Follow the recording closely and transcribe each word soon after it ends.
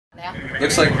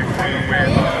Looks like...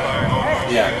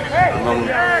 Yeah.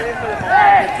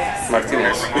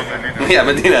 Martinez. Yeah,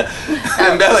 Medina.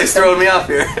 And Belly's throwing me off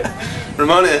here.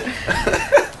 Ramon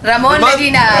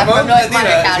Medina from North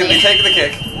Montgomery County. He's going to be taking the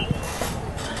kick.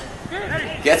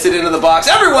 Gets it into the box.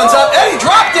 Everyone's up. Eddie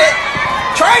dropped it.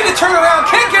 Trying to turn around.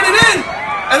 Can't get it in.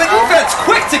 And the defense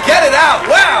quick to get it out.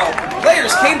 Wow.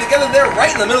 Players came together there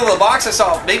right in the middle of the box. I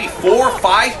saw maybe 4 or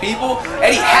 5 people.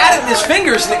 Eddie had it in his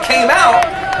fingers and it came out.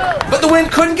 But the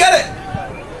wind couldn't get it.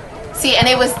 See, and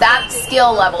it was that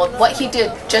skill level, what he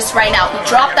did just right now. He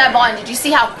dropped that ball, and did you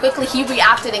see how quickly he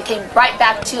reacted and came right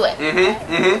back to it?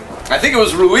 I think it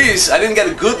was Ruiz. I didn't get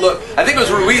a good look. I think it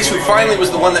was Ruiz who finally was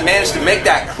the one that managed to make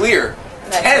that clear.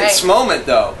 Tense moment,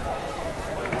 though.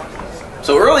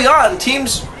 So early on,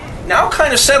 teams now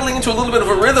kind of settling into a little bit of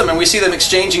a rhythm, and we see them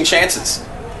exchanging chances.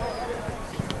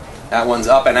 That one's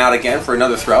up and out again for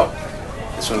another throw.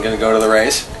 This one going to go to the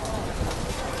Rays.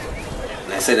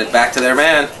 And they send it back to their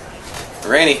man.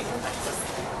 Rainey.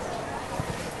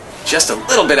 Just a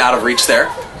little bit out of reach there.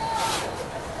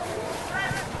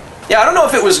 Yeah, I don't know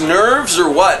if it was nerves or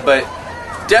what, but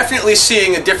definitely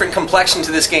seeing a different complexion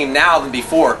to this game now than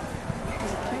before.